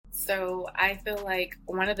So I feel like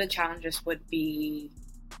one of the challenges would be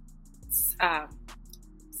setup.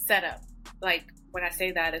 Like when I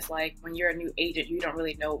say that, it's like when you're a new agent, you don't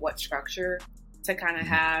really know what structure to kind of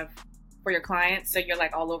have for your clients. So you're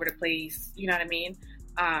like all over the place. You know what I mean?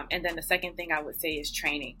 And then the second thing I would say is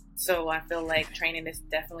training. So I feel like training is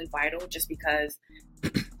definitely vital just because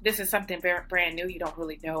this is something brand new. You don't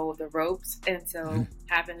really know the ropes. And so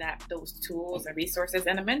having those tools and resources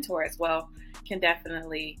and a mentor as well can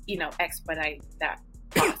definitely, expedite that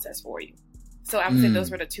process for you. So I would say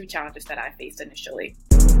those were the two challenges that I faced initially.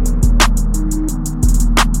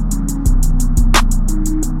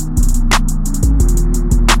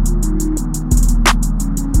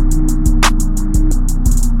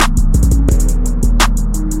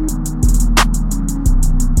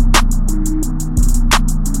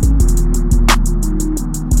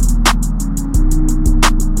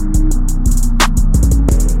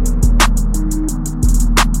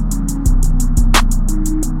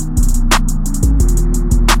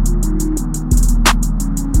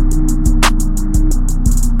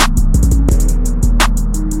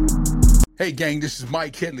 Hey gang, this is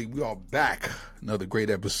Mike Headley. We are back. Another great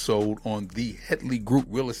episode on the Headley Group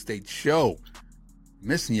Real Estate Show.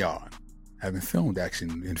 Missing y'all. Haven't filmed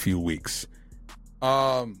actually in a few weeks.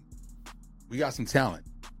 We got some talent.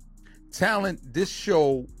 This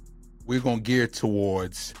show, we're going to gear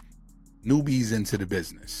towards newbies into the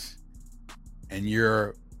business. And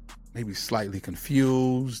you're maybe slightly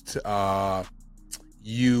confused.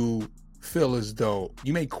 You feel as though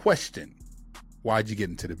you may question, why'd you get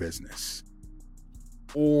into the business?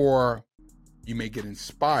 Or you may get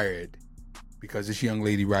inspired because this young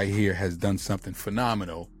lady right here has done something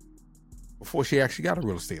phenomenal before she actually got a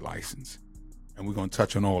real estate license. And we're going to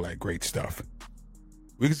touch on all that great stuff.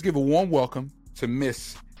 We just give a warm welcome to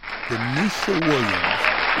Miss Danesha Williams,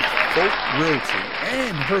 Folk Realty,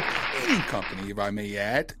 and her cleaning company, if I may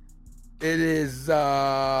add. It is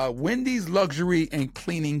Wendy's Luxury and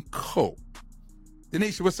Cleaning Co.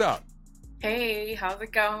 Danesha, what's up? Hey, how's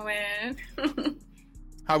it going?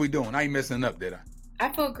 How we doing? I ain't messing up, did I? I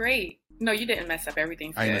feel great. No, you didn't mess up.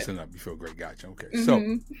 Everything's good. I ain't messing up. You feel great. Gotcha. Okay. So,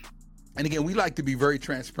 and again, we like to be very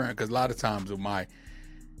transparent because a lot of times with my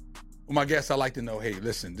guests, I like to know, hey,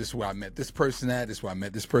 listen, this is where I met this person at. This is where I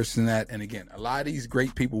met this person at. And again, a lot of these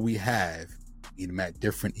great people we have meet them at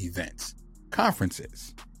different events,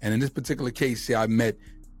 conferences. And in this particular case, I met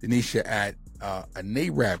Danesha at a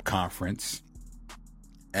NARAB conference.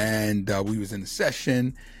 And we was in a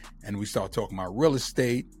session and we started talking about real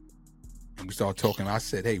estate and we started talking. I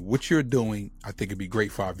said, hey, what you're doing, I think it'd be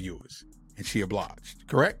great for our viewers. And she obliged,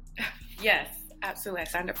 correct? Yes, absolutely. I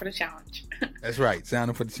signed up for the challenge. That's right.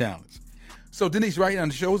 Signed up for the challenge. So Denise, right now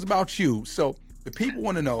the show is about you. So the people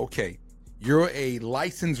want to know, okay, you're a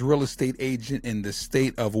licensed real estate agent in the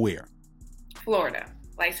state of where? Florida.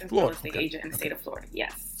 Licensed real estate agent in the state of Florida.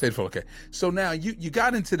 Yes. State of Florida. Okay. So now you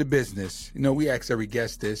got into the business. We ask every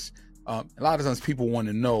guest this. A lot of times people want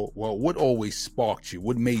to know, well, what always sparked you?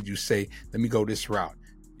 What made you say, let me go this route?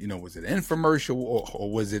 Was it an infomercial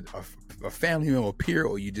or was it a family member or peer,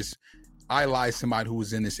 or you just idolized somebody who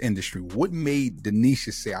was in this industry? What made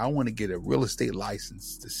Danesha say, I want to get a real estate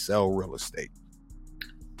license to sell real estate?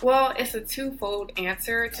 Well, it's a twofold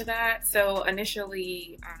answer to that. So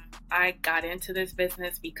initially, I got into this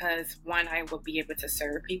business because one, I would be able to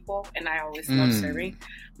serve people, and I always love serving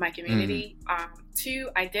my community. Two,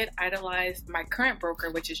 I did idolize my current broker,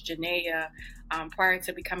 which is Janaea. Prior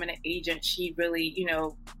to becoming an agent, she really,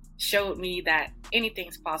 showed me that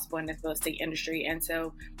anything's possible in the real estate industry. And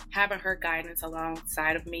so having her guidance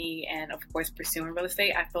alongside of me and, of course, pursuing real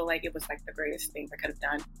estate, I feel like it was like the greatest thing I could have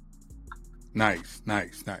done. Nice.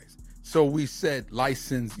 So we said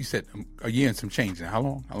license, you said a year and some change. Now, how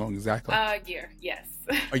long exactly? A year, yes.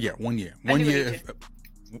 A year, 1 year. 1 year.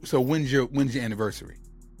 So when's your anniversary?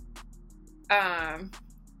 I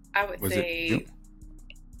would say June?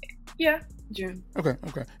 Yeah, June. Okay.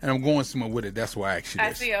 And I'm going somewhere with it. That's why I actually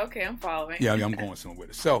I see. Okay, I'm following. Yeah, I'm going somewhere with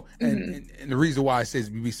it. So, and the reason why I say is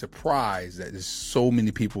you'd be surprised that there's so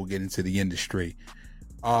many people get into the industry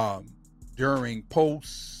during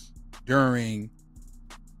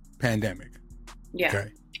pandemic. Yeah.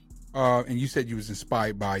 Okay. And you said you was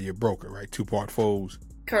inspired by your broker, right? Two-part foes.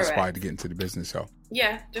 Correct. Inspired to get into the business. So.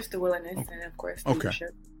 Yeah, just the willingness and of course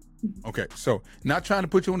leadership. Okay. So not trying to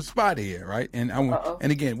put you on the spot here, right? And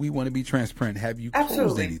and again, we want to be transparent. Have you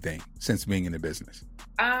closed anything since being in the business?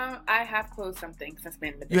 I have closed something since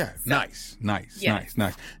being in the business. Yeah,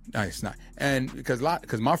 nice. And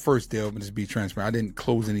because my first deal, but just be transparent, I didn't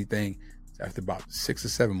close anything after about 6 or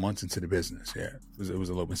 7 months into the business. Yeah, it was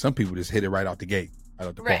a little bit. Some people just hit it right out the gate, right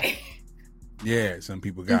out the park. Yeah, some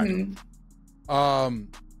people got it.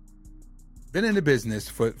 Been in the business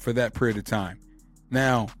for that period of time.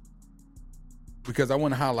 Now, because I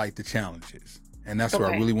want to highlight the challenges. And that's where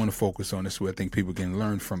I really want to focus on. This is where I think people can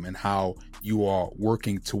learn from and how you are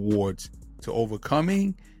working towards to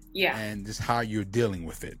overcoming and just how you're dealing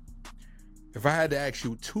with it. If I had to ask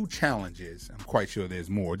you 2 challenges, I'm quite sure there's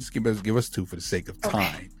more. Just give us 2 for the sake of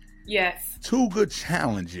time. Yes. 2 good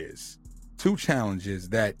challenges. 2 challenges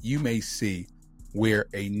that you may see where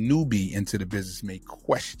a newbie into the business may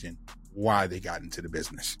question why they got into the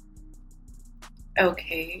business.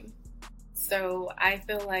 Okay. So I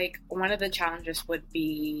feel like one of the challenges would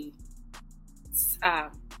be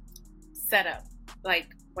setup. Like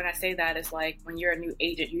when I say that, it's like when you're a new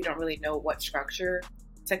agent, you don't really know what structure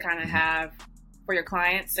to kind of have for your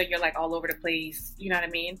clients. So you're like all over the place. You know what I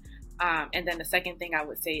mean? And then the second thing I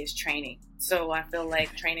would say is training. So I feel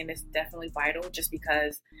like training is definitely vital just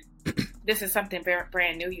because this is something very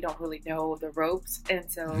brand new. You don't really know the ropes.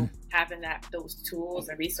 And so having those tools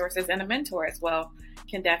and resources and a mentor as well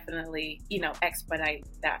can definitely, expedite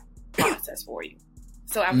that process for you.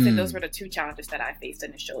 So I would say those were the 2 challenges that I faced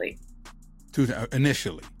initially.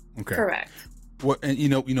 Initially. Okay. Correct. What, and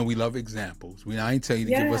we love examples. I ain't tell you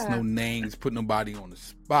to give us no names, put nobody on the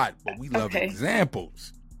spot, but we love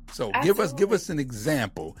examples. So Absolutely. give us an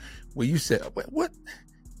example where you said, what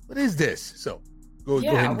is this? So go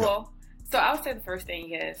ahead and go. Well, so I would say the first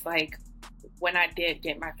thing is like when I did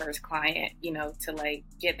get my first client, to like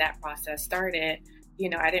get that process started,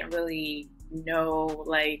 I didn't really know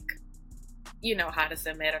how to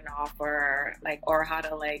submit an offer, or how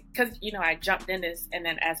to because, I jumped in this, and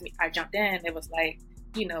then I jumped in, it was like,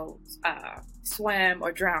 swim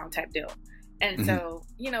or drown type deal. And so,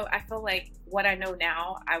 I feel like what I know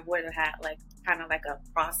now, I would have had kind of like a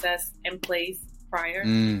process in place prior,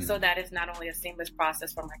 so that it's not only a seamless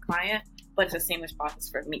process for my client, but it's a seamless process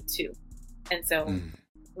for me too. And so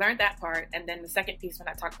learned that part. And then the second piece when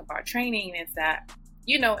I talked about training is that,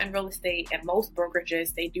 in real estate and most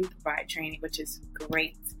brokerages, they do provide training, which is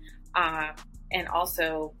great. And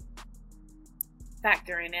also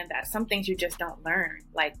factoring in that some things you just don't learn,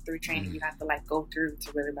 through training, you have to go through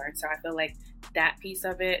to really learn. So I feel like that piece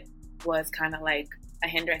of it was kind of like a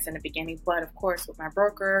hindrance in the beginning. But of course, with my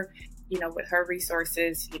broker, with her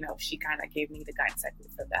resources, she kind of gave me the guidance I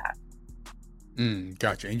needed for that.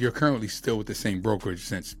 Gotcha. And you're currently still with the same brokerage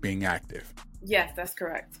since being active? Yes, that's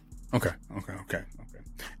correct. Okay.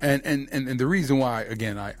 And the reason why,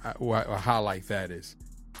 again, I highlight that is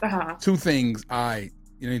 2 things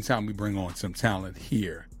anytime we bring on some talent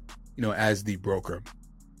here, as the broker.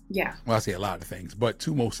 Yeah. Well, I say a lot of things, but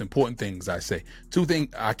 2 most important things I say. 2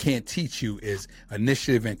 things I can't teach you is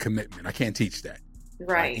initiative and commitment. I can't teach that.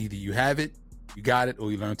 Right. Either you have it, you got it,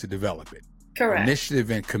 or you learn to develop it. Correct.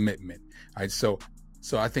 Initiative and commitment. All right. So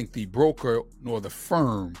I think the broker nor the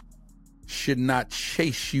firm should not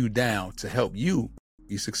chase you down to help you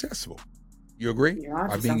be successful. You agree?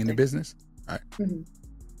 By being in the business? All right.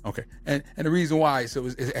 Okay. And the reason why, so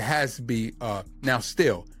it has to be, now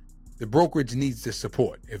still, the brokerage needs the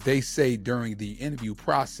support. If they say during the interview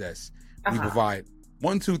process, we provide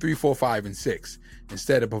 1, 2, 3, 4, 5, and 6,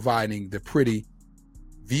 instead of providing the pretty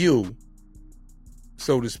view,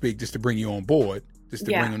 so to speak, just to bring you on board, just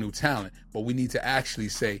to bring a new talent. But we need to actually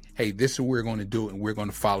say, hey, this is what we're going to do, and we're going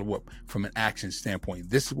to follow up from an action standpoint.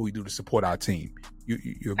 This is what we do to support our team. You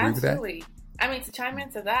agree with that? Absolutely. I mean, to chime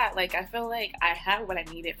into that, I feel like I had what I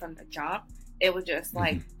needed from the jump. It was just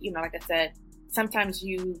like I said, sometimes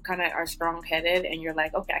you kind of are strong-headed and you're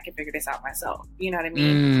like, okay, I can figure this out myself. You know what I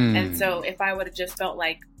mean? And so if I would have just felt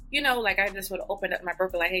I just would have opened up my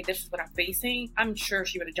broker, hey, this is what I'm facing, I'm sure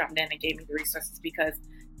she would have jumped in and gave me the resources, because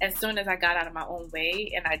as soon as I got out of my own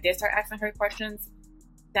way and I did start asking her questions,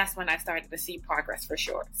 that's when I started to see progress for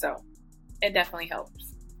sure. So it definitely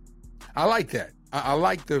helps. I like that. I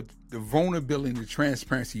like the vulnerability and the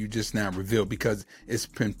transparency you just now revealed, because it's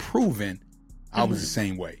been proven I was the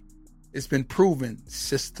same way. It's been proven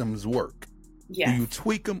systems work. Yes. Do you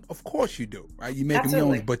tweak them? Of course you do, right? You make them your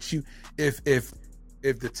own. But if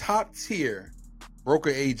the top tier broker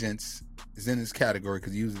agents is in this category,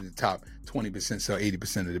 because usually the top 20% sell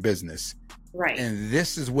 80% of the business, right? And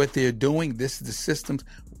this is what they're doing. This is the systems.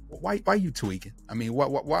 Why are you tweaking? I mean, why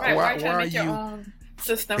are you? Your own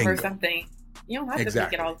system or something. You don't have to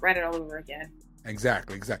tweak it all, write it all over again.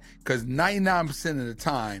 Exactly. Because 99% of the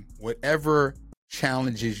time, whatever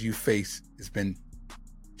challenges you face has been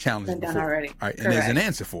challenged before. Done already. All right, and there's an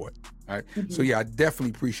answer for it. All right. So I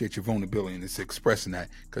definitely appreciate your vulnerability and expressing that,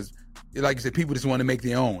 because, like you said, people just want to make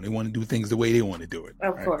their own. They want to do things the way they want to do it.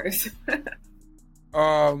 Of course.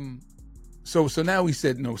 So now we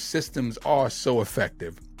said, systems are so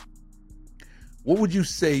effective. What would you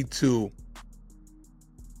say to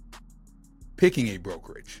picking a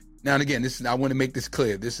brokerage? Now, and again, I want to make this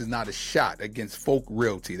clear. This is not a shot against Folk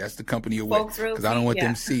Realty. That's the company you're with. Because I don't want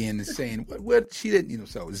them seeing and saying, what she didn't,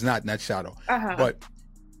 so it's not shot off. But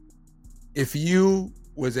if you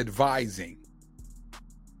was advising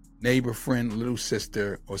neighbor, friend, little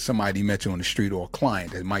sister, or somebody met you on the street, or a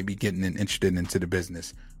client that might be getting interested into the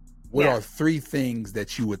business, what are 3 things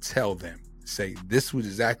that you would tell them? Say, this was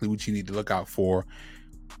exactly what you need to look out for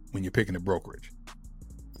when you're picking a brokerage.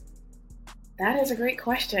 That is a great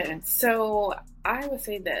question. So I would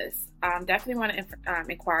say this. Definitely want to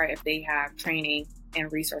inquire if they have training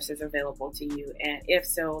and resources available to you. And if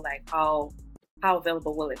so, like how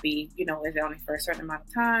available will it be? Is it only for a certain amount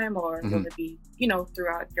of time, or will it be,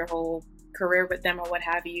 throughout your whole career with them or what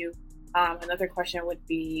have you? Another question would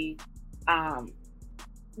be,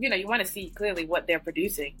 you want to see clearly what they're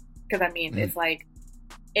producing. Because it's like,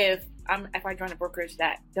 if I join a brokerage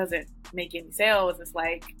that doesn't make any sales, it's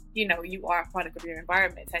like, you are a product of your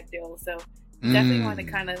environment type deal. So definitely want to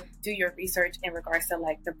kind of do your research in regards to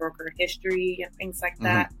like the broker history and things like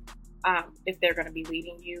that, if they're going to be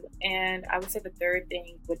leading you. And I would say the third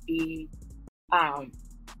thing would be,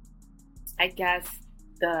 I guess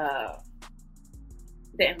the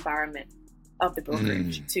environment of the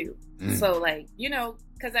brokerage too. So like,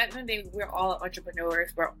 because at the end of the day, we're all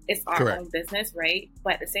entrepreneurs. It's our own business, right?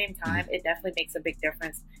 But at the same time, it definitely makes a big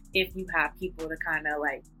difference if you have people to kind of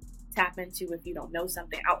like tap into if you don't know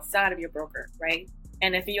something outside of your broker, right?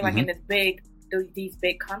 And if you're like in these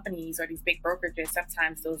big companies or these big brokerages,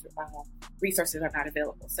 sometimes those resources are not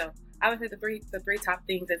available. So I would say the three top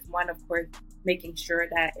things is, one, of course, making sure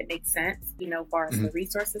that it makes sense, as far as the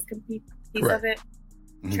resources piece of it,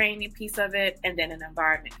 training piece of it, and then an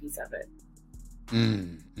environment piece of it.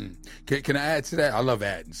 Can I add to that? I love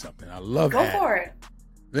adding something. Go for it.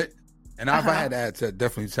 And if I had to add to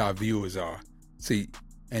definitely to our viewers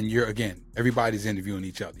and everybody's interviewing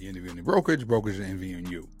each other. You're interviewing the brokerage are interviewing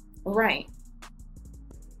you. Right.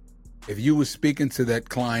 If you were speaking to that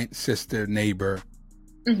client, sister, neighbor,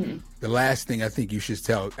 the last thing I think you should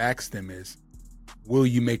ask them is, will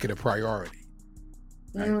you make it a priority?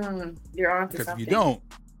 Right? You're on to something. Because if you don't,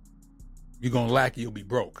 you're going to lack it, you'll be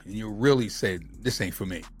broke. And you'll really say, this ain't for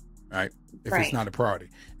me, right? If it's not a priority.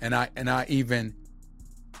 And I even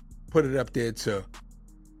put it up there to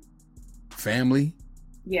family,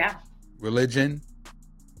 religion,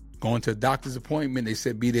 going to a doctor's appointment. They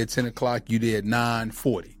said be there at 10 o'clock, you there at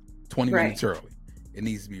 9:40, 20 minutes early. It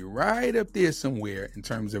needs to be right up there somewhere in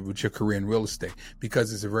terms of with your career in real estate,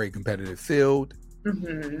 because it's a very competitive field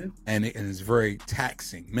and it's very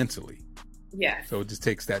taxing mentally. Yeah. So it just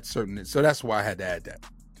takes that certain. So that's why I had to add that.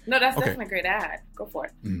 No, that's definitely a great ad. Go for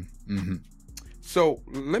it. So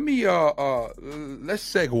let me let's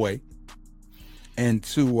segue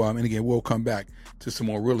into and again we'll come back to some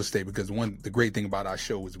more real estate, because the great thing about our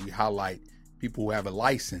show is we highlight people who have a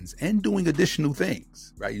license and doing additional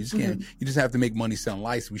things. Right? You just can't. You just have to make money selling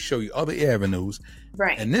license. We show you other avenues.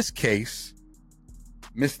 Right. In this case,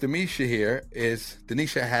 Miss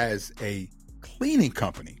Danesha has a cleaning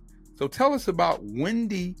company. So tell us about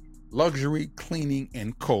Wendy Luxury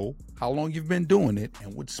Cleaning & Co., how long you've been doing it,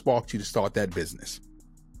 and what sparked you to start that business.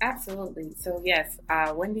 Absolutely. So yes,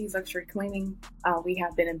 Wendy's Luxury Cleaning, we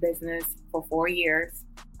have been in business for 4 years.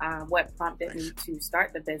 What prompted me to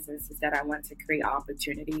start the business is that I wanted to create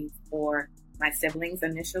opportunities for my siblings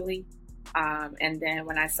initially. And then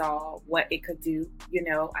when I saw what it could do,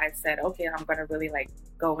 I said, okay, I'm going to really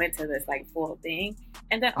go into this full thing.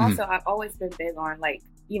 And then also I've always been big on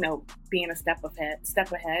being a step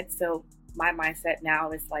ahead. So my mindset now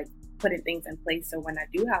is putting things in place. So when I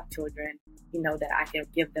do have children, that I can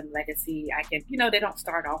give them legacy. I can, they don't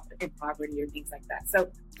start off in poverty or things like that.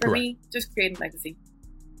 So for me, just creating legacy.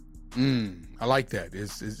 I like that.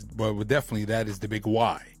 Well, definitely that is the big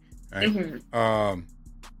why. Right.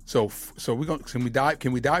 So can we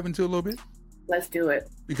dive into it a little bit? Let's do it.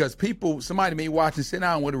 Because somebody may watch and say,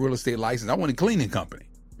 I don't want a real estate license. I want a cleaning company.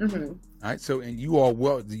 All right. So, and you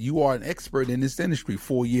are an expert in this industry,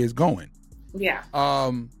 4 years going. Yeah.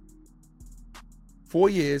 4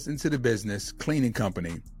 years into the business, cleaning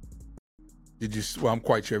company. I'm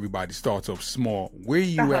quite sure everybody starts off small. Where are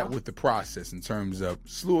you at with the process in terms of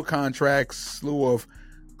slew of contracts, slew of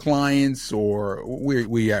clients, or where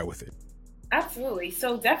you at with it? Absolutely.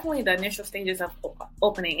 So definitely the initial stages of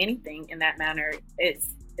opening anything in that manner,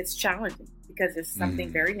 it's challenging because it's something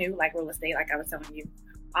very new, like real estate, like I was telling you.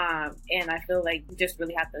 And I feel like you just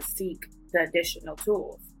really have to seek the additional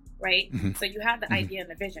tools, right? So you have the idea and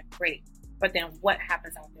the vision, great. but then what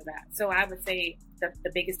happens after that? So I would say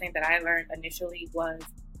the biggest thing that I learned initially was,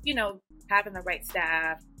 having the right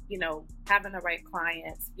staff, having the right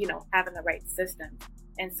clients, having the right system.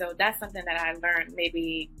 And so that's something that I learned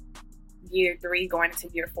maybe year 3 going into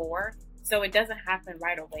year 4. So it doesn't happen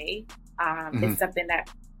right away. It's something that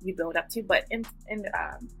you build up to. But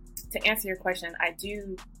to answer your question, I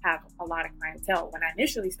do have a lot of clientele. When I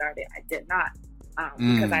initially started, I did not,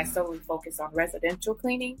 because I solely focused on residential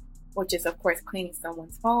cleaning, which is, of course, cleaning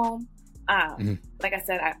someone's home. Like I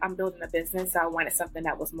said, I'm building a business, so I wanted something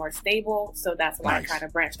that was more stable. So that's why I kind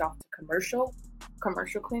of branched off to commercial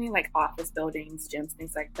cleaning, like office buildings, gyms,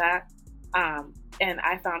 things like that. And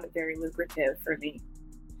I found it very lucrative for me.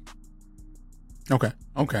 Okay.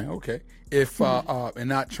 If and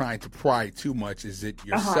not trying to pry too much, is it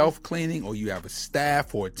yourself cleaning, or you have a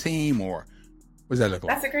staff or a team, or what does that look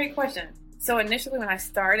like? That's a great question. So initially, when I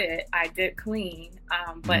started, I did clean,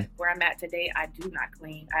 but where I'm at today, I do not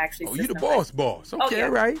clean. I actually you the boss. Okay,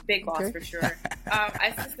 right? Big boss for sure. I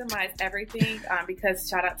systemize everything because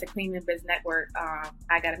shout out to Cleaning Biz Network.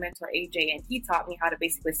 I got a mentor, AJ, and he taught me how to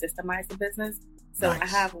basically systemize the business. So I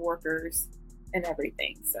have workers and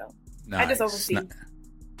everything. So I just oversee.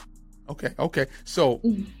 Okay. So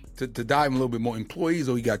to dive a little bit more, employees,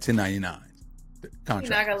 or you got 1099 contracts?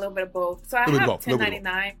 I got a little bit of both. So I have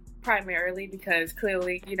 1099 primarily because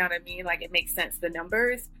clearly, you know what I mean? Like it makes sense, the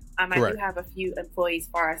numbers. I do have a few employees as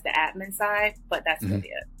far as the admin side, but that's really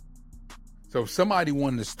it. So if somebody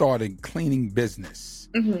wanted to start a cleaning business,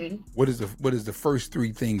 what is the first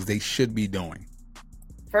 3 things they should be doing?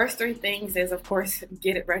 First 3 things is, of course,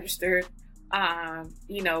 get it registered.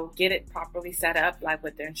 Get it properly set up, like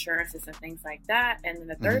with the insurances and things like that. And then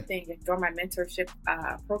the third thing is join my mentorship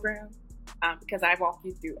program, because I walk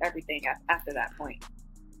you through everything after that point.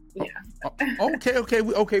 Yeah.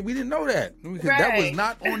 Okay. We didn't know that. That was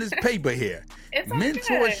not on this paper here. It's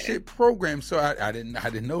mentorship program. So I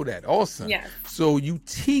didn't know that. Awesome. Yes. So you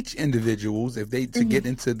teach individuals if they to get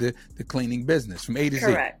into the cleaning business from A to Z.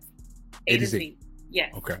 Correct. A to Z.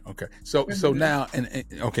 Yes. Okay. So now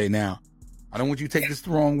now I don't want you to take this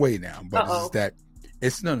the wrong way now, but it's that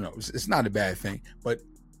it's not a bad thing, but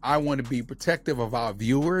I want to be protective of our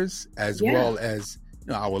viewers as well as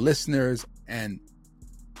our listeners, and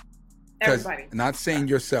everybody. Not saying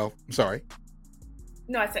yourself. I'm sorry.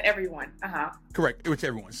 No, I said everyone. Correct. It's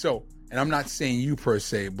everyone. So, and I'm not saying you per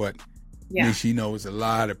se, but she knows a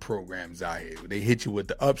lot of programs out here. They hit you with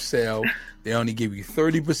the upsell. They only give you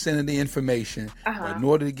 30% of the information. But in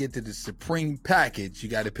order to get to the supreme package, you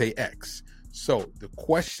got to pay X. So the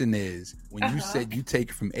question is, when you said you take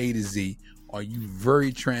it from A to Z, are you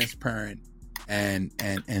very transparent and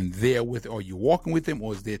there with, are you walking with them,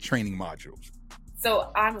 or is there training modules?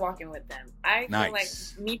 So I'm walking with them. I feel like,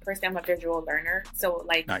 me personally, I'm a visual learner. So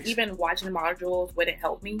like even watching the modules wouldn't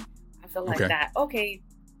help me. I feel like that,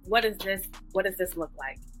 what is this? What does this look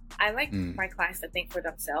like? I like my clients to think for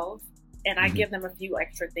themselves, and I give them a few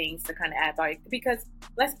extra things to kind of add value, because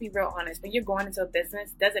let's be real honest, when you're going into a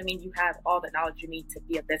business, doesn't mean you have all the knowledge you need to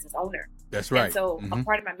be a business owner. That's right. And so a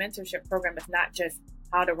part of my mentorship program is not just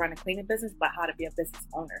how to run a cleaning business, but how to be a business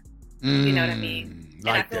owner. You know what I mean? And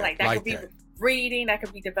I feel like that could be reading, that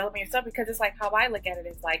could be developing yourself, because it's like, how I look at it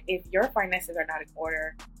is like, if your finances are not in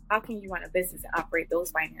order, how can you run a business and operate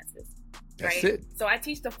those finances? That's right? it. So I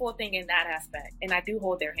teach the full thing in that aspect, and I do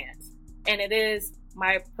hold their hands. And it is,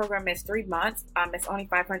 my program is 3 months. It's only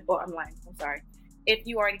 $500. Well, I'm lying. I'm sorry. If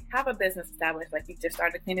you already have a business established, like you just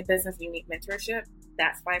started a cleaning business, you need mentorship,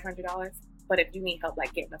 that's $500. But if you need help,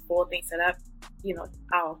 like getting the full thing set up,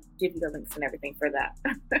 I'll give you the links and everything for that.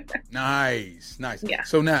 Nice. Yeah.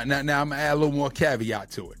 So now I'm gonna add a little more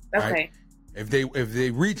caveat to it. Okay. Right? If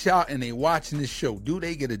they reach out and they watching this show, do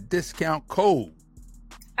they get a discount code?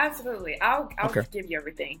 Absolutely. I'll give you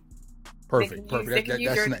everything. Perfect.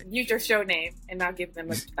 Use your show name, and I'll give them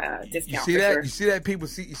a discount. You see that? Sure. You see that, people?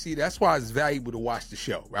 See, that's why it's valuable to watch the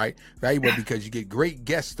show, right? Valuable because you get great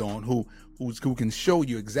guests on who can show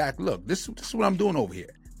you exactly. Look, this is what I'm doing over here.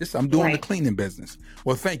 I'm doing the cleaning business.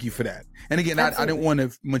 Well, thank you for that. And again, I didn't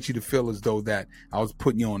want you to feel as though that I was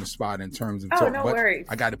putting you on the spot in terms of talking. No but worries.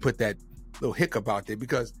 I got to put that little hiccup out there,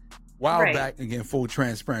 because a while back, again, full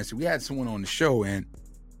transparency, we had someone on the show and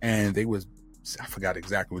they was, I forgot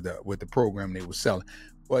exactly what the program they were selling,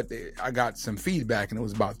 but I got some feedback, and it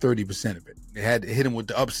was about 30% of it. They had to hit them with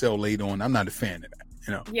the upsell later on. I'm not a fan of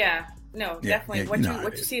that, Yeah, no, definitely.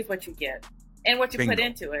 What you see is what you get, and what you put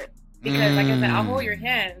into it. Because, like I said, I'll hold your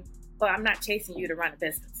hand, but I'm not chasing you to run a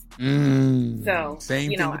business. So same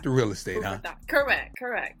thing with the real estate, huh? Correct.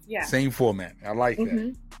 Yeah. Same format. I like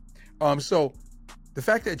that. So the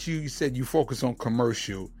fact that you said you focus on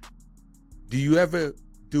commercial, Do you ever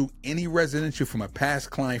do any residential from a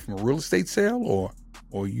past client from a real estate sale,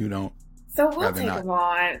 or you don't? So we'll take them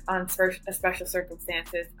on special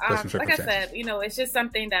circumstances. Like I said, it's just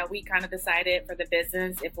something that we kind of decided for the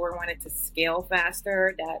business. If we wanted to scale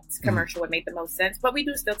faster, that commercial would make the most sense. But we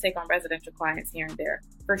do still take on residential clients here and there,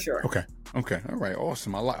 for sure. Okay. All right.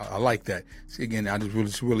 Awesome. I like that. See, again, I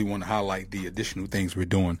just really want to highlight the additional things we're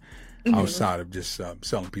doing outside of just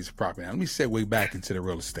selling a piece of property. Now, let me segue back into the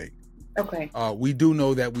real estate. Okay. We do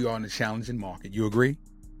know that we are in a challenging market. You agree?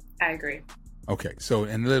 I agree. Okay, so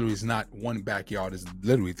and literally it's not one backyard, it's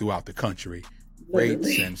literally throughout the country.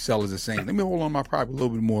 Rates and sellers are saying, let me hold on my property a little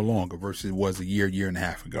bit more longer versus it was a year and a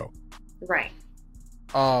half ago. Right.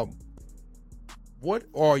 What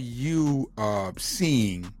are you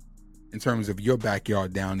seeing in terms of your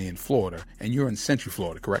backyard down in Florida? And you're in Central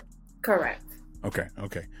Florida, correct? Correct.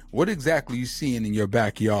 Okay. What exactly are you seeing in your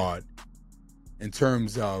backyard in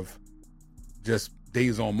terms of just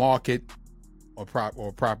days on market,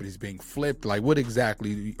 or properties being flipped? Like, what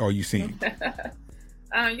exactly are you seeing?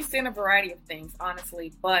 You're seeing a variety of things,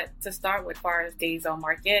 honestly. But to start with, far as days on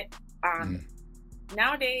market,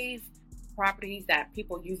 nowadays, properties that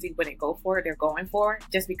people usually wouldn't go for, they're going for,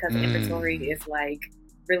 just because inventory is like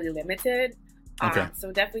really limited.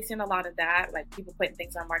 So definitely seeing a lot of that. Like, people putting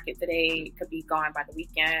things on market today could be gone by the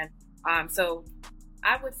weekend. So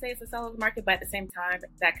I would say it's a seller's market, but at the same time,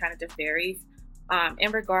 that kind of just varies.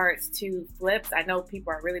 In regards to flips, I know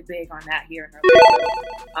people are really big on that here in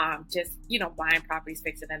Orlando. Just, buying properties,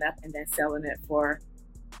 fixing it up, and then selling it for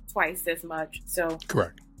twice as much. So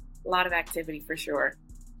correct. A lot of activity for sure.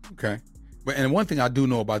 Okay. And one thing I do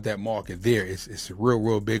know about that market there is it's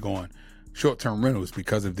real big on short-term rentals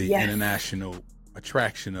because of the international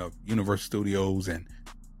attraction of Universal Studios and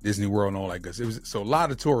Disney World and all that good stuff. So a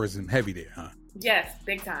lot of tourism heavy there, huh? Yes,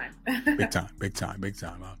 big time. big time.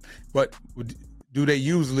 But do they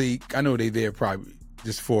usually, I know they're there probably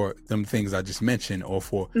just for them things I just mentioned or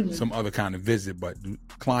for some other kind of visit, but do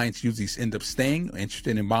clients usually end up staying or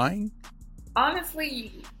interested in buying?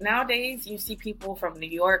 Honestly, nowadays you see people from New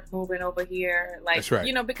York moving over here. Like, that's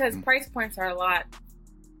right. Because price points are a lot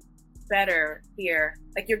better here.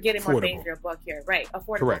 Like, you're getting more bang for your buck here. Right.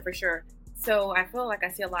 Affordable for sure. So I feel like I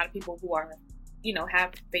see a lot of people who are,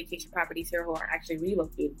 have vacation properties here who are actually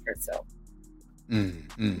relocating here. So,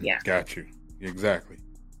 yeah. Got you. Exactly.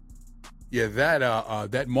 Yeah,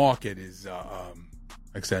 that market is, like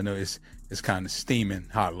I said, I know it's kind of steaming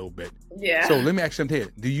hot a little bit. Yeah. So let me ask you something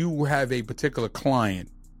here. Do you have a particular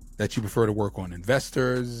client that you prefer to work on?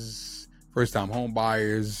 Investors, first-time home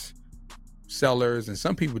buyers, sellers, and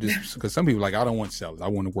some people just, because some people like, I don't want sellers. I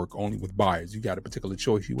want to work only with buyers. You got a particular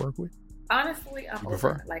choice you work with? Honestly, I'm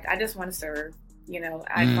open. Like, I just want to serve.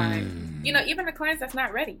 I find, even the clients that's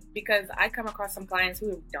not ready, because I come across some clients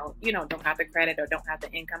who don't have the credit or don't have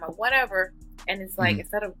the income or whatever. And it's like,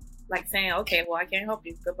 instead of like saying, okay, well, I can't help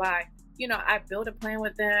you, goodbye. I build a plan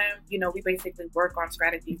with them. We basically work on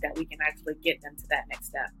strategies that we can actually get them to that next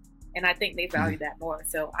step. And I think they value that more.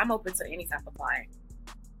 So I'm open to any type of client.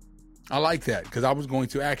 I like that, because I was going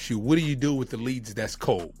to ask you, what do you do with the leads that's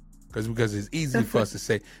cold? Because it's easy for us to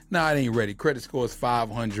say, no, it ain't ready. Credit score is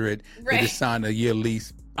 500. Right. They just signed a year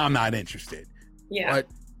lease. I'm not interested. Yeah. But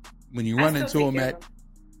when you run into them at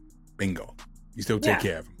bingo, you still take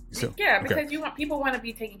care of them. Because people want to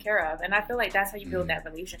be taken care of. And I feel like that's how you build that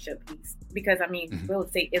relationship piece. Because, real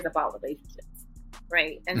estate is about relationships.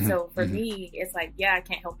 Right. And so for me, it's like, I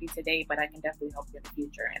can't help you today, but I can definitely help you in the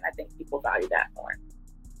future. And I think people value that more.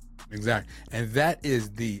 Exactly. And that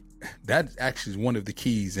actually is one of the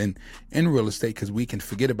keys in real estate, because we can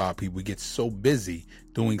forget about people. We get so busy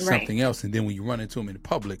doing something else. And then when you run into them in the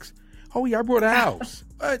Publix, oh, yeah, I brought a house.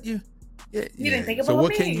 But you didn't think about so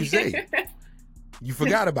what me. Can you say? You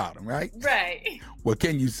forgot about them, right? Right. What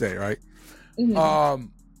can you say, right? I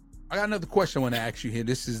got another question I want to ask you here.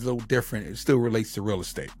 This is a little different. It still relates to real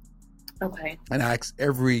estate. Okay. And I ask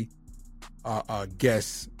every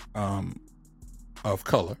guest of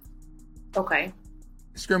color. Okay.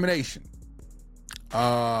 Discrimination.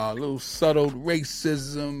 A little subtle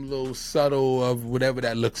racism, a little subtle of whatever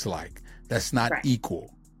that looks like. That's not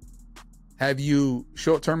equal. Have you,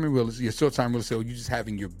 short-term real estate, or you just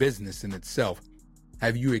having your business in itself,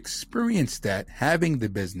 have you experienced that, having the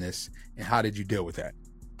business, and how did you deal with that?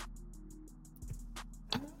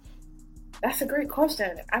 That's a great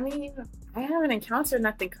question. I haven't encountered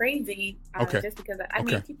nothing crazy. Just because,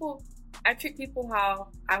 I treat people how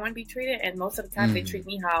I want to be treated, and most of the time they treat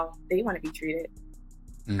me how they want to be treated.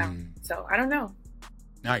 So I don't know.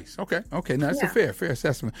 Nice. Okay. No, that's a fair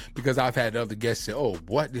assessment, because I've had other guests say, "Oh,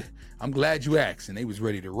 what? I'm glad you asked," and they was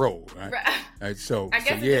ready to roll. Right. So I guess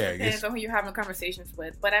so, it yeah, just depends on who you're having conversations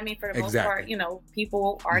with. But I mean, for the most part, exactly.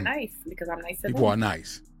 People are nice because I'm nice to them. People are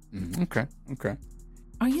nice. Okay.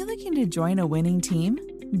 Are you looking to join a winning team?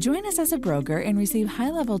 Join us as a broker and receive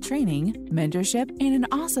high-level training, mentorship, and an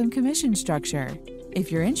awesome commission structure. If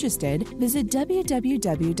you're interested, visit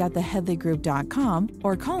www.theheadleygroup.com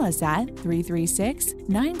or call us at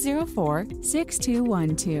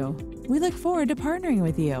 336-904-6212. We look forward to partnering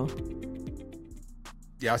with you.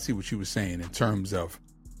 Yeah, I see what you were saying in terms of,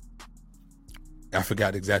 I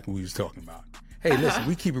forgot exactly what we was talking about. Hey, listen,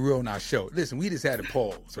 we keep it real on our show. Listen, we just had a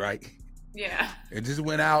pause, right? Yeah. It just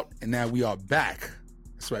went out, and now we are back.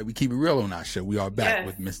 That's right. We keep it real on our show. We are back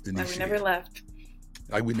with Miss Danesha. Like we never left.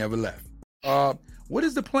 Like we never left. What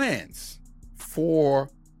is the plans for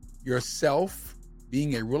yourself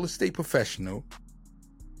being a real estate professional,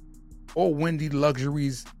 or Wendy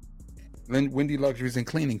Luxuries and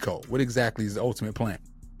Cleaning Co.? What exactly is the ultimate plan?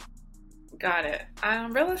 Got it.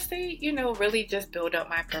 Real estate, really just build up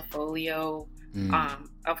my portfolio.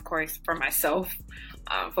 Of course, for myself,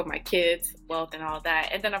 for my kids, wealth, and all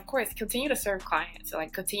that. And then, of course, continue to serve clients.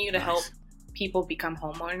 Like, continue to help people become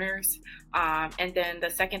homeowners. And then the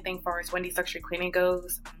second thing, far as Wendy's Luxury Cleaning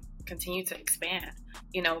goes, continue to expand.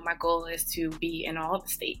 My goal is to be in all the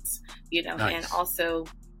states, and also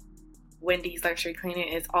Wendy's Luxury Cleaning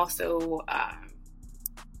is also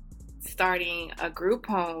starting a group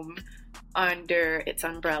home under its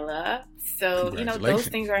umbrella. So, those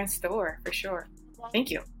things are in store for sure.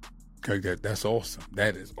 Thank you. Okay, that's awesome.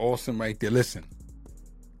 That is awesome right there. Listen,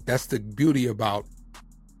 that's the beauty about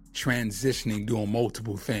transitioning, doing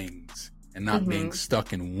multiple things and not being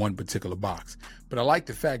stuck in one particular box. But I like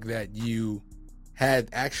the fact that you had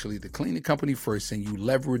actually the cleaning company first and you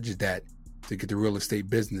leveraged that to get the real estate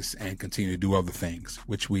business and continue to do other things,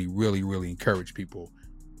 which we really, really encourage people,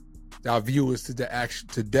 our viewers,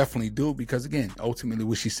 to definitely do, because again, ultimately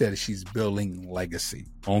what she said is she's building legacy,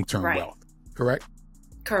 long-term wealth. Correct?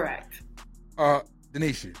 Correct.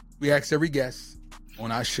 Danesha, we ask every guest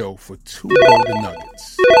on our show for 2 golden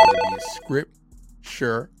nuggets. Whether it be a script,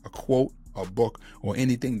 a quote, a book, or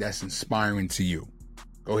anything that's inspiring to you.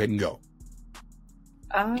 Go ahead and go.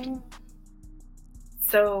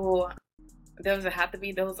 So does it have to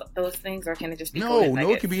be those things, or can it just be No,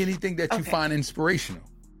 it can be anything that you find inspirational.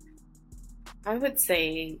 I would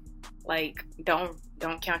say, like, don't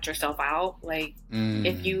count yourself out. Like,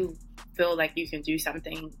 if you feel like you can do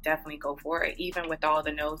something, definitely go for it. Even with all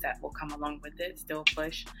the no's that will come along with it, still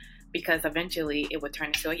push, because eventually it would turn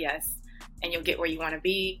into a yes and you'll get where you want to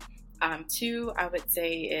be. 2, I would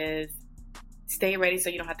say, is stay ready so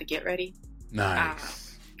you don't have to get ready.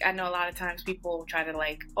 Nice. I know a lot of times people try to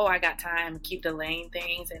like, oh, I got time, keep delaying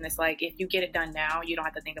things. And it's like, if you get it done now, you don't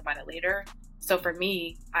have to think about it later. So for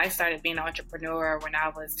me, I started being an entrepreneur when I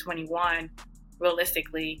was 21,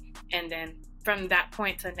 realistically. And then from that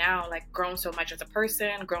point to now, like, grown so much as a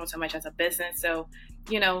person, grown so much as a business. So,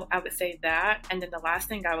 I would say that. And then the last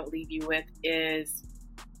thing I would leave you with is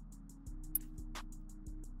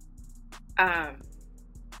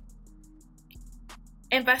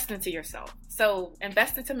invest into yourself. So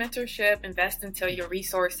invest into mentorship, invest into your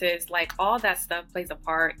resources, like all that stuff plays a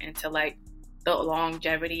part into like the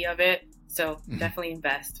longevity of it. So definitely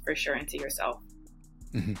invest for sure into yourself.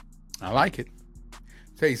 I like it.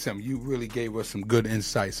 Tell you something, you really gave us some good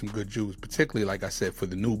insights, some good jewels, particularly, like I said, for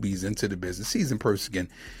the newbies into the business. Seasoned person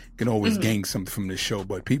can always gain something from this show,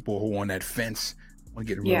 but people who are on that fence, want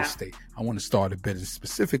to get real estate, I want to start a business.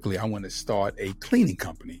 Specifically, I want to start a cleaning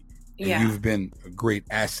company. And you've been a great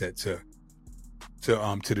asset to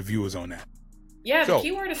the viewers on that. Yeah, so, the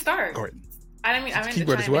keyword is start. Go ahead. I mean to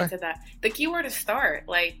chime into that. The keyword is start.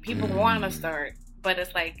 Like, people want to start, but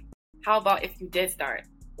it's like, how about if you did start?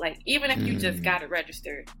 Like, even if you just got it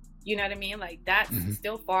registered, you know what I mean? Like, that's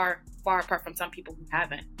still far apart from some people who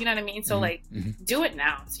haven't. You know what I mean? So, do it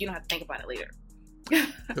now so you don't have to think about it later.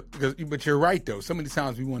 But you're right, though. So many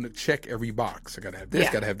times we want to check every box. I got to have this,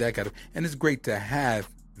 got to have that, and it's great to have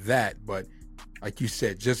that, but like you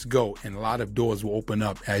said, just go, and a lot of doors will open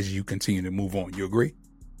up as you continue to move on. You agree?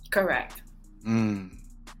 Correct.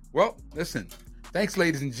 Well, listen, thanks,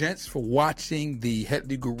 ladies and gents, for watching the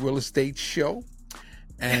Headley Group Real Estate Show,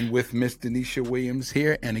 and with Miss Danesha Williams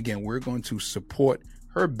here. And again, we're going to support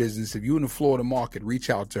her business. If you're in the Florida market,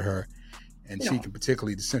 reach out to her, and she can,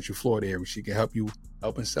 particularly the Central Florida area, she can help you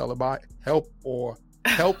sell or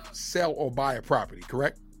buy a property.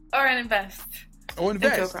 Correct? Or invest. Or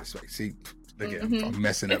invest. That's right. See, again, I'm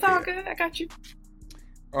messing up. It's all good. I got you.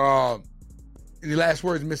 Any last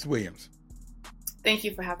words, Miss Williams? Thank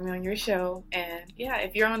you for having me on your show. And yeah,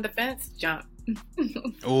 if you're on the fence, jump.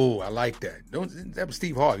 Oh, I like that. That was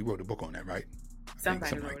Steve Harvey wrote a book on that, right?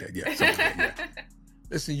 Something like that. Yeah, something like that. Yeah.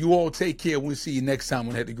 Listen, you all take care. We'll see you next time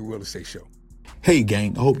on the Gorilla Say Show. Hey,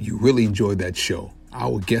 gang, I hope you really enjoyed that show.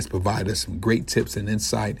 Our guests provide us some great tips and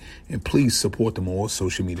insight, and please support them on all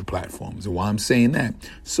social media platforms. And while I'm saying that,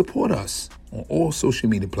 support us on all social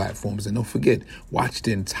media platforms, and don't forget, watch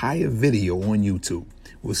the entire video on YouTube.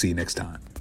 We'll see you next time.